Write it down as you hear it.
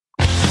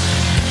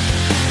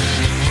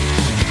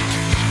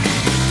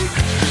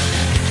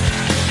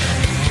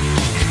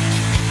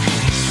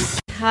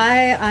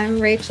Hi, I'm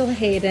Rachel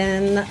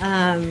Hayden.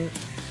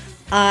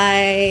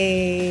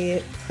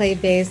 I play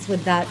bass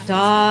with That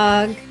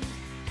Dog,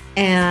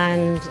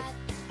 and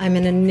I'm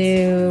in a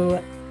new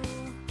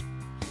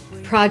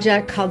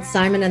project called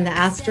Simon and the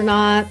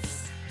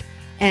Astronauts,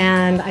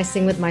 and I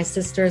sing with my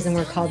sisters, and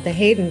we're called the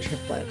Hayden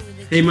Triplets.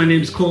 Hey, my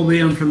name's Colby.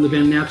 I'm from the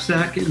band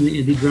Knapsack and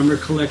the Indie Drummer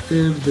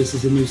Collective. This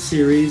is a new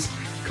series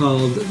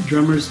called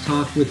Drummers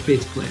Talk with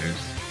Bass Players.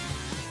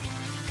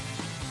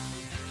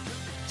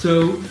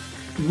 So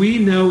we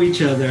know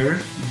each other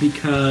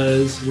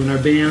because when our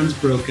bands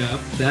broke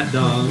up, That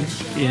Dog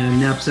and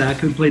Knapsack,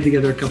 who played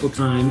together a couple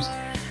times,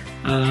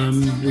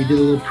 we did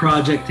a little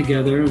project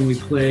together and we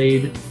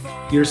played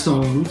your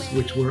songs,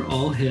 which were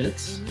all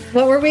hits.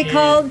 What were we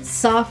called?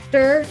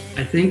 Softer?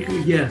 I think,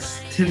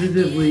 yes,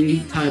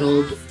 tentatively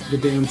titled the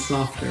band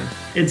Softer.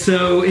 And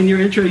so in your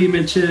intro, you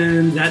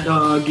mentioned That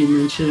Dog, you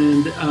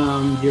mentioned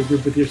your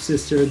group with your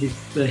sister,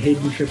 the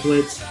Hayden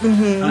Triplets.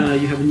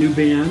 Mm-hmm. You have a new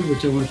band,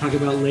 which I want to talk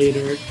about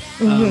later.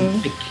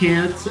 Mm-hmm.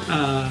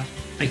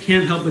 I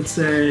can't help but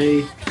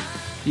say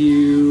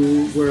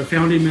you were a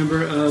founding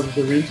member of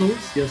The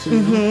Rentals, yes or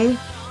no?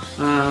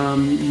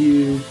 Mm-hmm.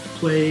 You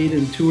played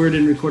and toured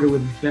and recorded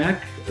with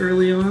Beck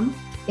early on.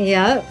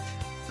 Yep.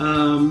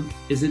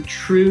 Is it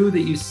true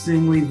that you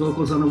sing lead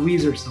vocals on a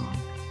Weezer song?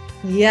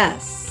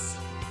 Yes.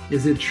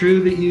 Is it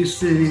true that you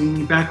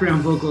sing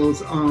background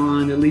vocals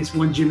on at least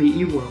one Jimmy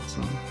Eat World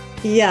song?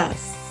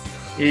 Yes.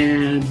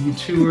 And you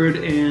toured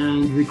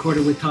and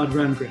recorded with Todd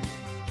Rundgren?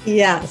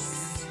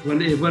 Yes.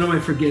 What am I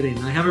forgetting?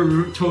 I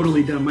haven't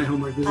totally done my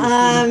homework. This is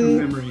from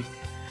memory.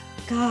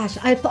 Gosh,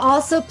 I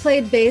also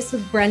played bass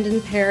with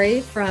Brendan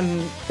Perry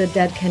from The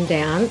Dead Can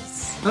Dance.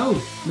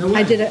 Oh, no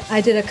way.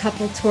 I did a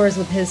couple tours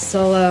with his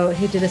solo.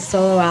 He did a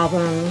solo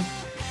album,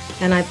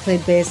 and I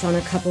played bass on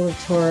a couple of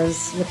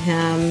tours with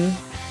him,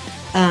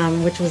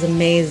 which was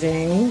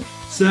amazing.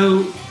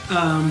 So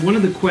one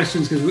of the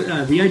questions,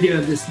 because the idea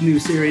of this new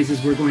series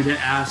is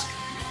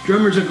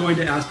drummers are going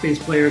to ask bass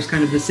players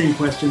kind of the same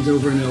questions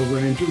over and over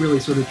and to really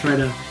sort of try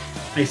to,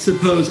 I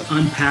suppose,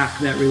 unpack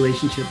that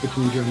relationship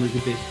between drummers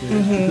and bass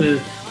players.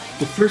 Mm-hmm.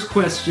 The first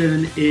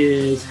question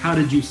is, how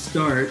did you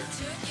start?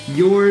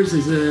 Yours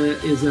is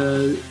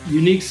a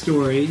unique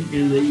story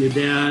in that your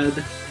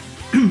dad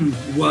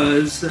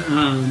was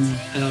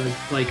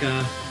like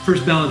a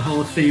First Ballot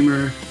Hall of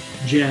Famer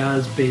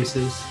jazz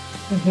bassist.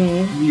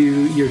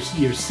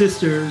 Mm-hmm. Your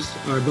sisters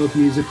are both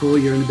musical.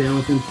 You're in the band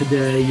with them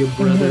today. Your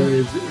brother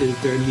is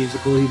very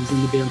musical. He was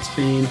in the band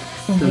Spain,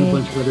 done a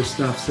bunch of other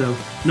stuff. So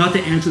not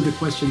to answer the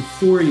question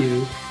for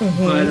you,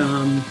 but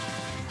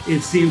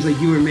it seems like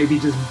you were maybe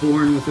just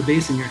born with a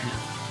bass in your hand.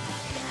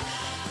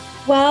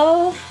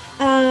 Well,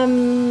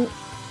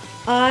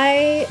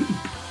 I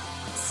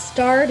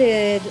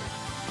started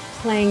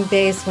playing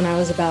bass when I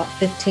was about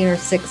 15 or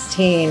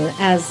 16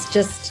 as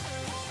just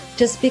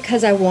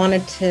because I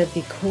wanted to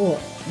be cool,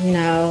 you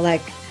know,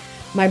 like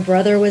my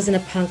brother was in a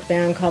punk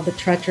band called the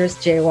Treacherous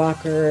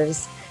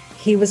Jaywalkers.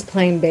 He was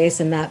playing bass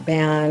in that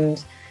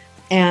band,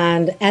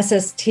 and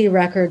SST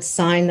Records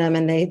signed them,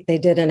 and they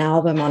did an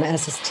album on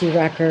SST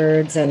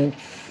Records, and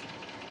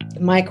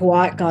Mike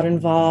Watt got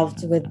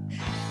involved with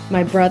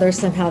my brother.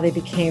 Somehow they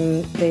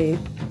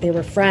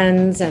were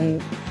friends,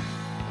 and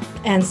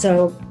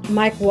so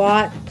Mike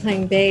Watt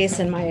playing bass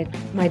and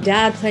my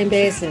dad playing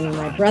bass and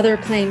my brother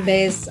playing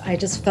bass, I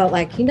just felt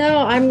like, I'm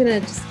going to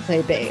just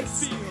play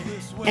bass.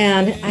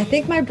 And I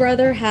think my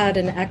brother had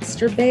an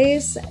extra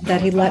bass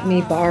that he let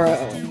me borrow.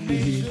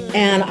 Mm-hmm.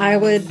 And I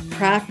would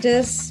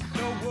practice.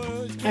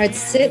 I'd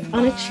sit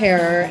on a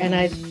chair and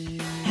I'd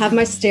have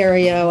my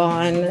stereo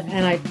on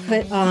and I'd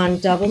put on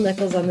Double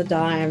Nickels on the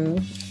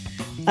Dime.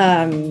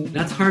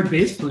 That's hard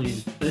bass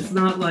playing. That's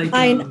not like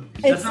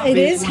it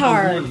is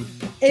hard.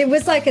 It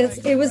was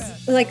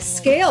like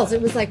scales.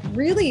 It was like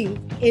really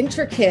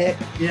intricate.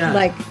 Yeah.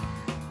 Like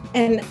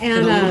and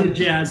a little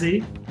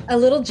jazzy. A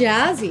little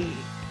jazzy.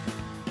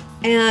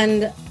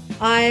 And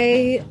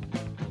I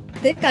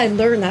think I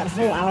learned that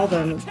whole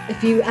album.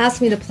 If you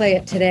asked me to play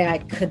it today, I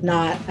could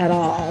not at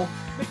all.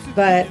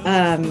 But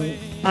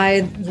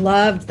I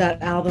loved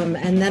that album.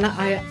 And then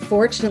I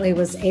fortunately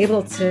was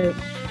able to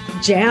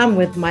jam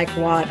with Mike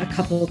Watt a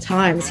couple of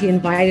times. He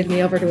invited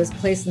me over to his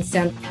place in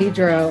San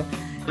Pedro.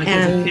 Like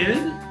as a kid?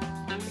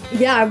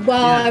 Yeah,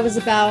 well, yeah. I was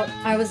about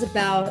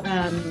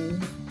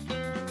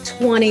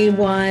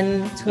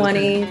 21.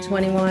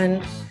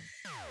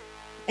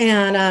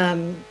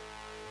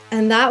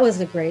 And that was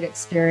a great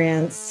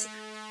experience.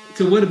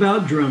 So what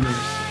about drummers?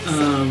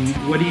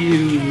 What do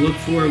you look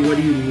for? What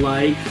do you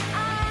like?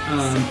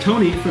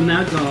 Tony from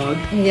That Dog.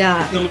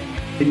 Yeah.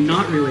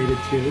 Not related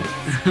to.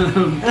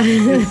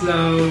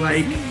 So,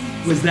 like,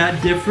 was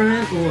that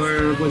different,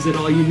 or was it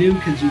all you knew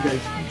because you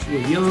guys were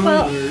young?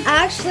 Well,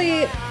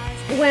 actually,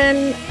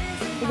 when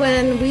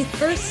we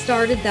first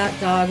started That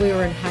Dog, we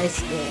were in high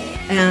school,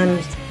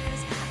 and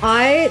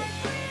I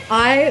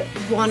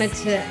wanted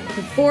to,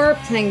 before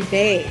playing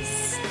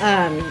bass,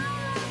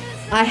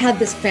 I had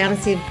this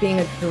fantasy of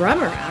being a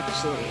drummer,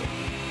 actually,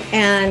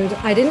 and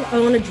I didn't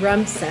own a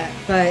drum set,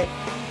 but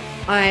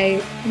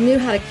I knew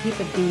how to keep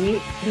a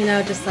beat,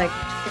 just like,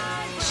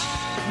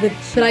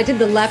 but I did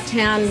the left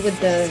hand with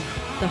the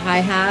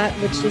hi-hat,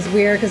 which is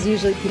weird because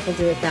usually people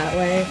do it that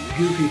way.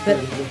 Goofy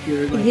footing. If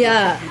you're like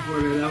a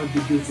skateboarder, that would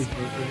be goofy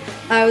footing.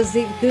 I was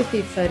the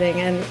goofy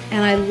footing, and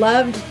I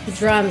loved the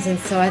drums, and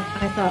so I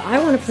thought I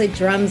want to play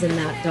drums in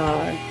that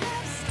dog.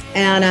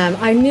 And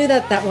I knew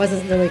that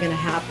wasn't really going to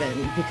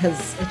happen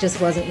because it just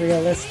wasn't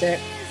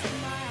realistic.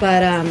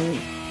 But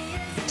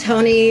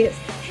Tony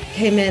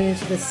came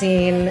into the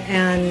scene,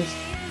 and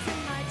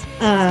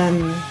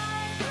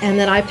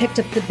then I picked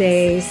up the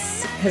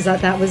bass because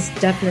that was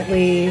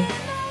definitely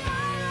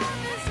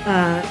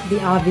the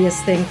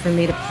obvious thing for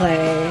me to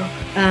play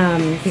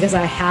because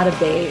I had a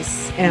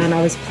bass and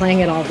I was playing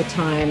it all the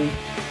time.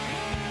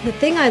 The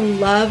thing I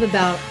love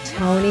about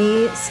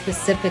Tony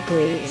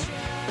specifically,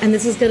 and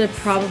this is going to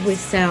probably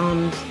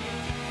sound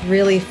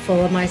really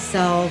full of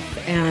myself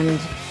and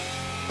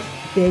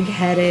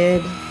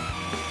big-headed,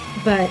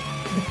 but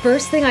the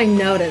first thing I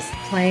noticed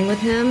playing with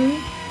him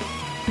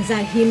is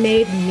that he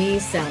made me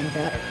sound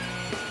better.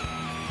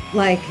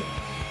 Like,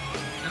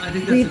 I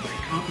think that's a great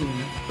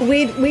compliment.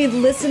 We'd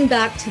listen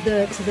back to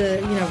the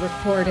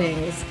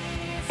recordings,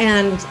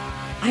 and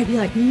I'd be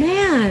like,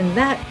 man,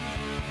 that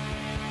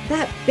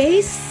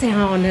bass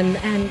sound and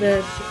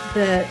the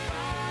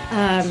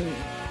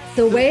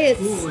way it's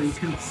cool and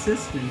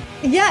consistent.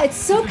 Yeah, it's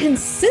so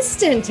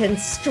consistent and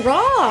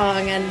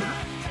strong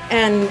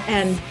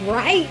and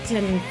bright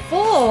and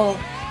full,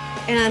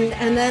 and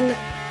then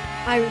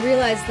I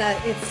realized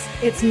that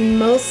it's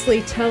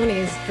mostly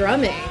Tony's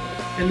drumming.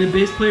 And the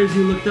bass players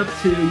you looked up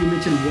to, you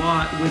mentioned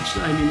Watt, which,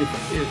 I mean, if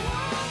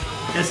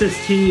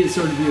SST is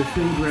sort of your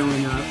thing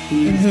growing up,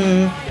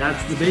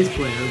 that's the bass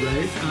player,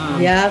 right?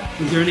 Yeah.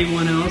 Was there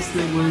anyone else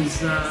that was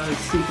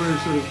super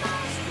sort of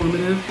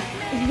formative?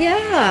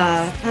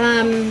 Yeah.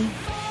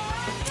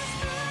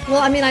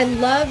 Well, I mean, I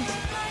loved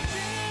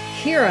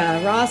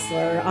Kira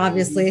Rossler,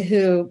 obviously,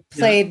 who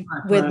played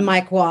with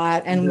Mike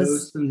Watt and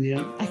was,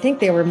 I think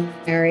they were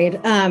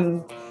married.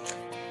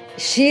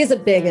 She's a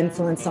big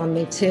influence on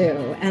me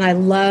too. And I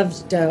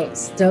loved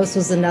Dose. Dose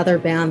was another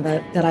band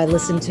that I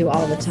listened to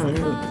all the time.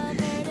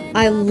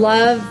 I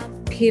love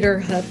Peter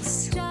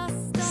Hook's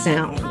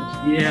sound.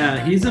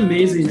 Yeah, he's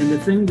amazing. And the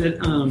thing that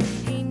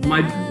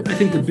I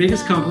think the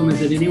biggest compliment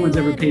that anyone's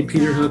ever paid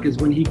Peter Hook is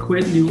when he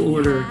quit New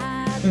Order,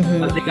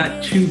 they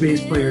got 2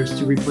 bass players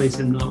to replace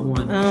him, not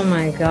 1. Oh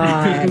my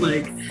God.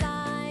 Like,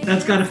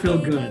 that's got to feel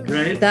good,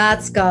 right?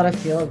 That's got to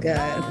feel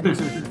good.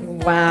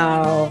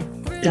 Wow.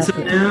 And so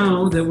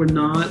now that we're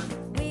not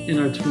in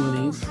our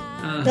 20s,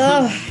 I'm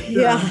 50.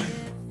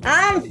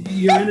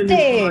 You're in a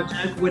new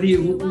project. What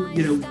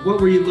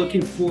what were you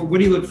looking for? What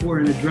do you look for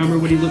in a drummer?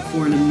 What do you look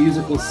for in a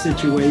musical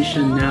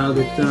situation now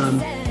that,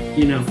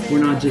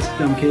 we're not just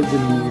dumb kids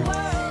anymore?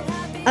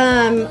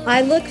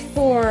 I look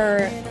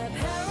for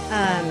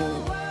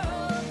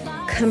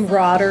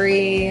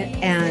camaraderie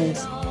and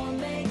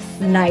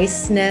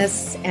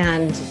niceness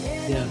and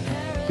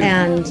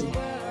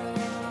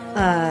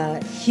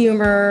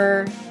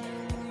humor,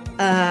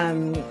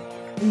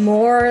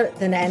 more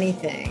than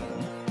anything.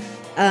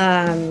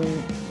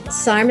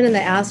 Simon and the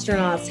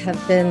Astronauts have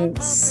been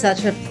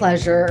such a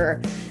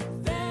pleasure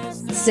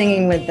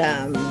singing with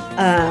them.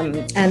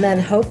 And then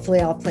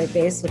hopefully I'll play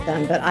bass with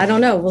them, but I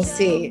don't know, we'll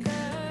see.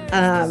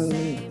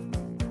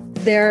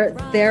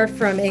 They're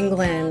from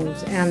England,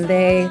 and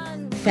they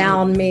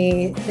found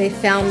me, they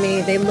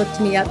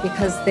looked me up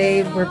because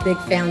they were big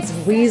fans of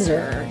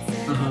Weezer.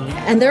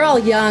 And they're all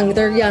young.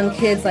 They're young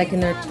kids, like in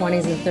their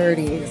 20s and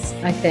 30s,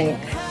 I think.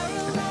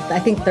 I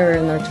think they're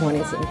in their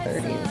 20s and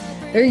 30s.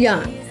 They're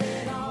young.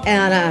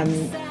 And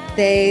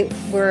they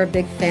were a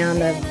big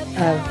fan of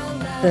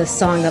the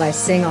song that I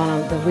sing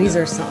on, the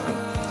Weezer song.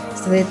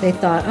 So they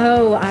thought,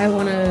 oh, I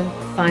want to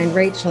find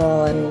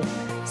Rachel and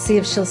see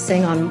if she'll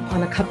sing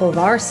on a couple of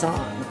our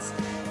songs.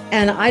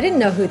 And I didn't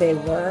know who they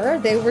were.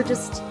 They were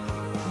just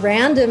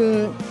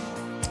random.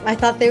 I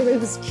thought it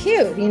was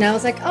cute. I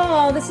was like,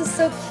 oh, this is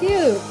so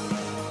cute.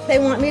 They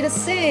want me to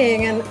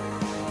sing.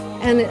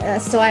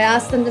 And so I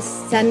asked them to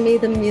send me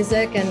the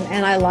music,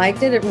 and I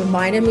liked it. It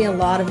reminded me a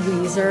lot of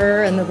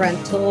Weezer and the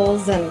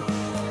Rentals,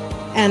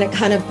 and it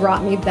kind of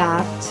brought me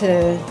back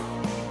to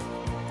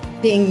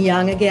being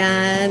young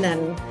again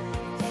and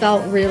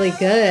felt really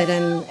good.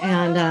 And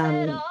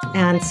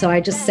so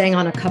I just sang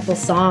on a couple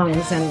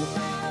songs, and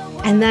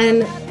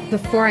then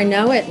before I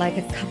know it, like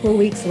a couple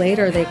weeks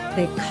later, they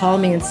call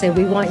me and say,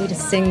 we want you to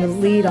sing the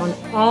lead on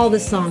all the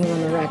songs on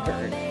the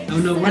record. Oh,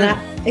 no way.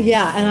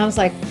 And I was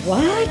like,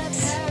 what?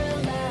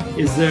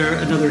 Is there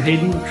another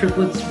Hayden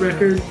Triplets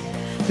record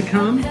to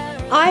come?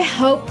 I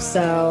hope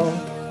so.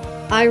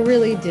 I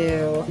really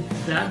do.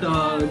 That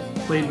Dog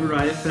played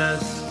Riot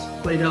Fest,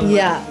 played LA.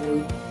 Yeah.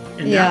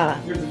 And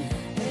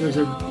there's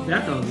a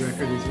That Dog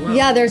record as well.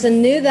 Yeah, there's a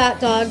new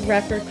That Dog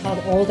record called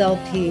Old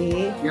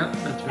LP. Yep,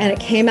 that's right. And it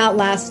came out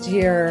last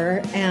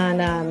year,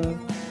 and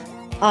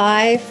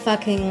I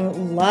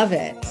fucking love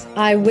it.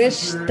 I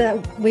wish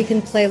that we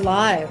can play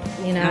live,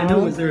 I know.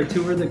 Was there a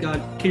tour that got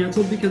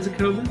canceled because of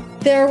COVID?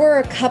 There were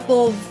a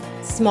couple of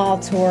small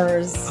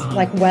tours,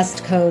 like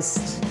West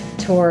Coast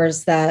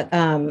tours that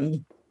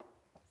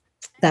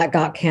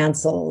got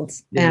canceled.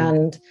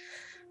 And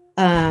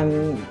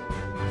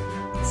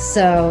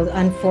so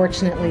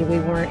unfortunately we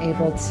weren't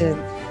able to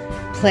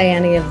play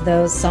any of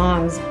those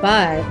songs,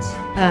 but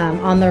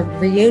on the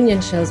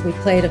reunion shows we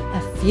played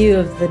a few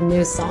of the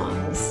new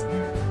songs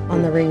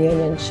on the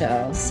reunion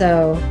show.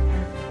 So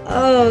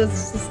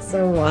it's just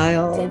so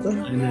wild.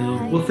 I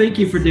know. Well, thank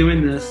you for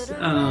doing this.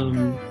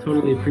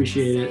 Totally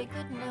appreciate it.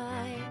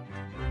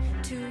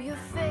 To your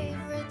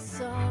favorite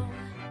song,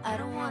 I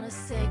don't want to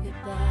say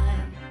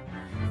goodbye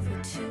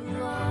for too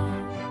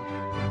long.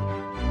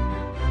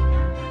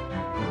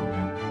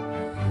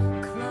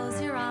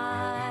 Close your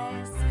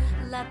eyes,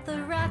 let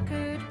the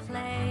record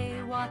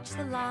play, watch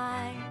the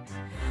light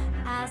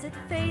as it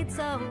fades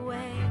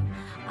away.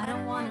 I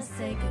don't want to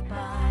say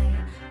goodbye,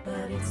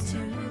 but it's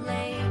too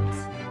late.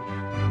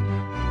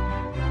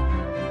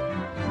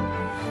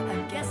 I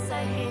guess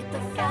I hate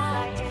the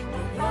fact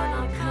that you're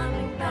not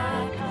coming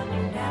back. I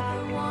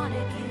never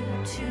wanted you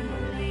to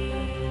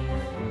leave.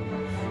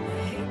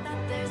 I hate that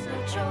there's no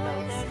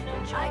choice.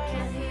 I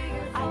can't hear